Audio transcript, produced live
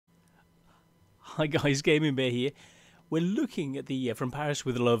Hi guys, Gaming Bear here. We're looking at the From Paris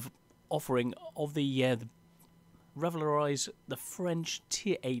with Love offering of the Revelarize the French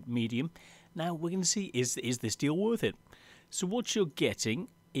Tier 8 medium. Now we're going to see, is this deal worth it? So what you're getting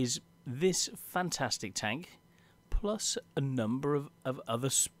is this fantastic tank, plus a number of other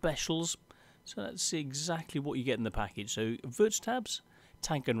specials. So let's see exactly what you get in the package. So Vert tabs,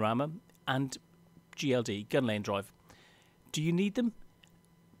 tank and rammer, and GLD, gun lane drive. Do you need them?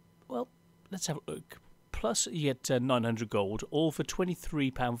 Well, let's have a look. Plus you get 900 gold, all for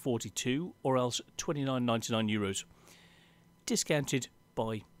 £23.42 or else €29.99, discounted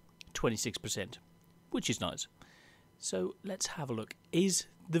by 26%, which is nice. So let's have a look. Is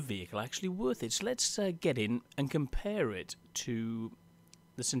the vehicle actually worth it? So let's get in and compare it to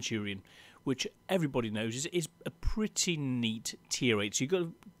the Centurion, which everybody knows is a pretty neat tier 8. So you've got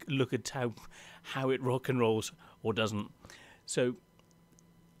to look at how it rock and rolls or doesn't. So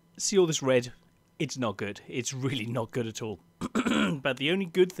see all this red? It's not good. It's really not good at all. But the only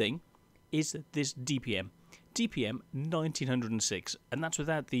good thing is this DPM. DPM 1906, and that's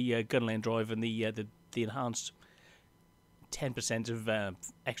without the gun lane drive and the enhanced 10% of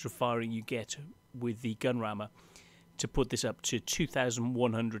extra firing you get with the gun rammer to put this up to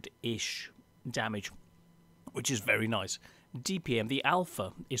 2,100-ish damage, which is very nice. DPM, the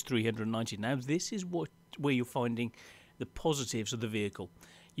alpha, is 390. Now this is where you're finding the positives of the vehicle.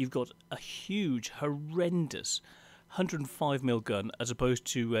 You've got a huge, horrendous 105mm gun as opposed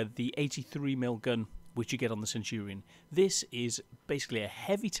to the 83mm gun which you get on the Centurion. This is basically a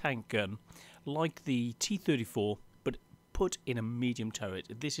heavy tank gun like the T-34 but put in a medium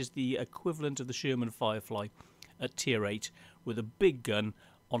turret. This is the equivalent of the Sherman Firefly at tier 8 with a big gun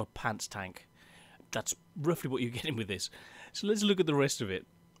on a pants tank. That's roughly what you're getting with this. So let's look at the rest of it.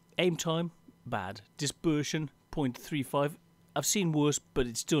 Aim time, bad. Dispersion, 0.35. I've seen worse, but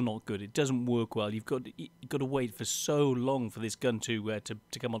it's still not good. It doesn't work well. You've got to wait for so long for this gun to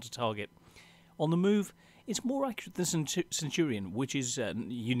come onto target. On the move, it's more accurate than Centurion, which is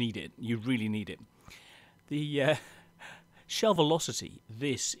you need it. You really need it. The shell velocity,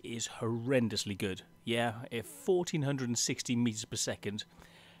 this is horrendously good. Yeah, 1,460 meters per second,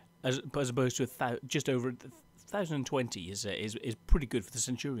 as opposed to just over 1,020 is pretty good for the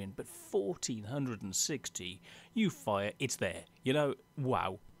Centurion, but 1,460, you fire, it's there. You know,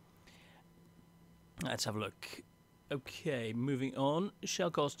 wow. Let's have a look. Okay, moving on.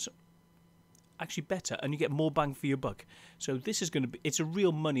 Shell costs actually better, and you get more bang for your buck. So this is going to be—it's a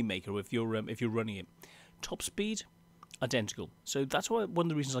real money maker if you're running it. Top speed, identical. So that's why one of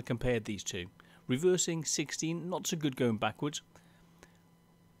the reasons I compared these two. Reversing 16, not so good going backwards.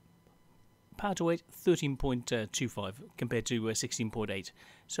 Power to weight 13.25 compared to 16.8,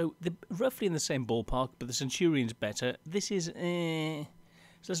 so they're roughly in the same ballpark, but the Centurion's better. This is So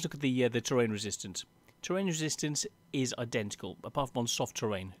let's look at the terrain resistance. Terrain resistance is identical, apart from on soft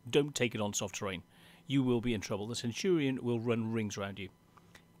terrain. Don't take it on soft terrain. You will be in trouble. The Centurion will run rings around you.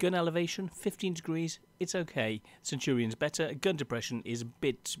 Gun elevation 15 degrees. It's okay. Centurion's better. Gun depression is a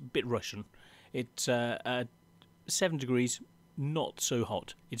bit Russian. It's 7 degrees. Not so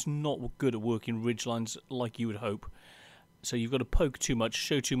hot. It's not good at working ridge lines like you would hope. So you've got to poke too much,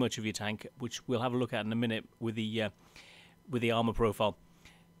 show too much of your tank, which we'll have a look at in a minute with the armor profile.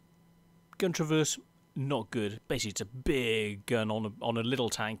 Gun traverse, not good. Basically, it's a big gun on a little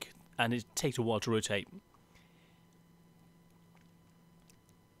tank, and it takes a while to rotate.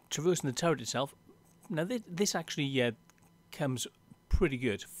 Traversing the turret itself. Now this actually comes pretty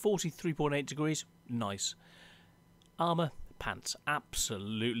good. 43.8 degrees, nice. Armor. Pants,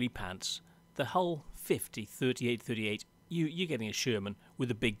 absolutely pants. The hull 50, 38, 38. You're getting a Sherman with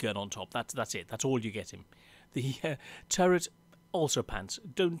a big gun on top. That's it. That's all you're getting. The turret also pants.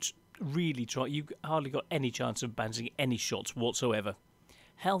 Don't really try. You've hardly got any chance of bouncing any shots whatsoever.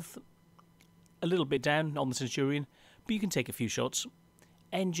 Health a little bit down on the Centurion, but you can take a few shots.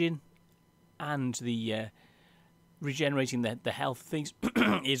 Engine and the regenerating the health things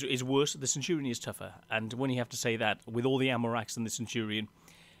is worse. The Centurion is tougher, and when you have to say that with all the ammo racks in the Centurion,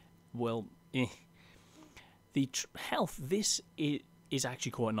 well, the health, this is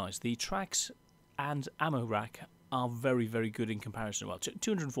actually quite nice. The tracks and ammo rack are very, very good in comparison. Well,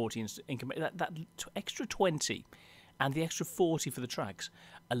 240 that extra 20 and the extra 40 for the tracks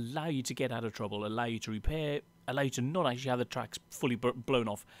allow you to get out of trouble, allow you to repair, allow you to not actually have the tracks fully blown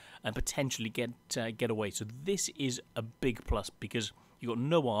off and potentially get away. So this is a big plus because you've got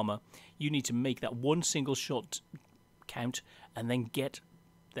no armor. You need to make that one single shot count and then get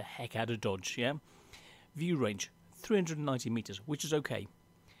the heck out of dodge. Yeah. View range 390 meters, which is okay.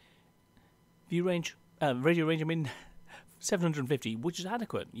 View range, radio range, I mean, 750, which is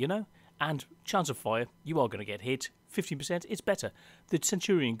adequate, you know? And chance of fire, you are going to get hit. 15%, it's better. The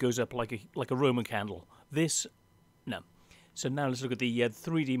Centurion goes up like a Roman candle. This, no. So now let's look at the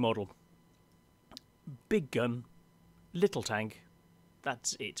 3D model. Big gun, little tank,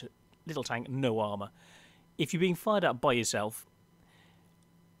 that's it. Little tank, no armour. If you're being fired at by yourself,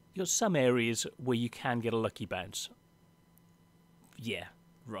 you've got some areas where you can get a lucky bounce. Yeah,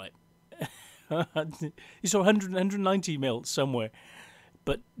 right. You saw 190 mil somewhere,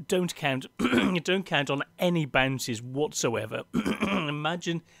 but don't count. Don't count on any bounces whatsoever.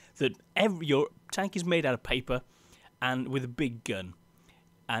 Imagine that your tank is made out of paper, and with a big gun,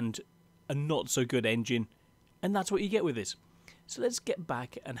 and a not so good engine, and that's what you get with this. So let's get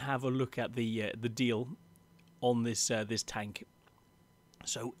back and have a look at the deal on this this tank.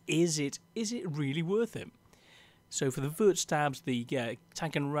 So is it really worth it? So for the vert stabs, the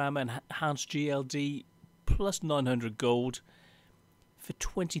tank and ram enhanced GLD plus 900 gold for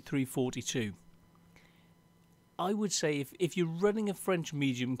 23.42. I would say if you're running a French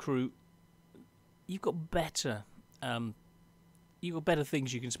medium crew, you've got better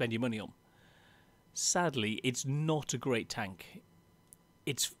things you can spend your money on. Sadly, it's not a great tank.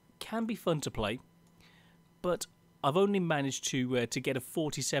 It can be fun to play, but I've only managed to get a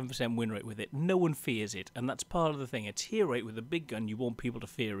 47% win rate with it. No one fears it, and that's part of the thing. A tier 8 with a big gun, you want people to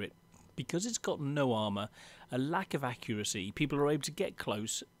fear it. Because it's got no armour, a lack of accuracy, people are able to get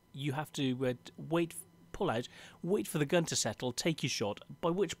close, you have to pull out, wait for the gun to settle, take your shot, by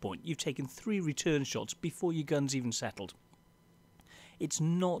which point you've taken 3 return shots before your gun's even settled. It's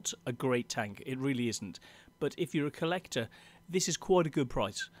not a great tank, it really isn't. But if you're a collector, this is quite a good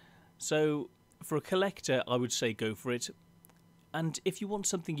price. So for a collector, I would say go for it. And if you want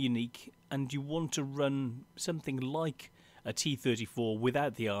something unique and you want to run something like a T-34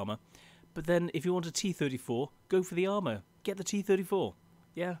 without the armour, but then if you want a T-34, go for the armour. Get the T-34.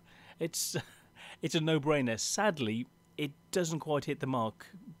 Yeah, it's a no-brainer. Sadly, it doesn't quite hit the mark,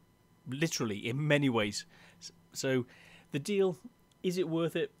 literally, in many ways. So the deal, is it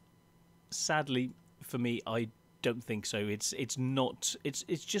worth it? Sadly, for me, I don't think so. It's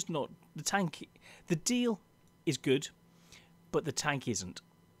just not the tank. The deal is good, but the tank isn't.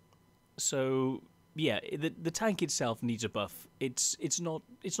 So yeah, the tank itself needs a buff. It's not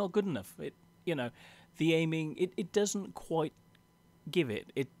good enough. The aiming it doesn't quite give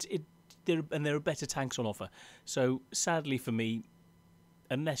it. There are better tanks on offer. So sadly for me,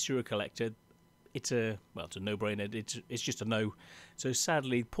 unless you're a collector, it's a no-brainer. It's just a no. So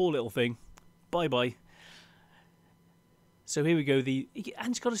sadly, poor little thing. Bye bye. So here we go. And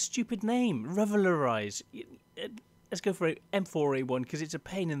it's got a stupid name. Revelarize. Let's go for M4A1 because it's a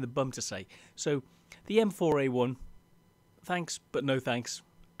pain in the bum to say. So the M4A1. Thanks, but no thanks.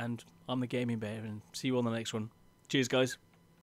 And I'm the Gaming Bear, and see you on the next one. Cheers, guys.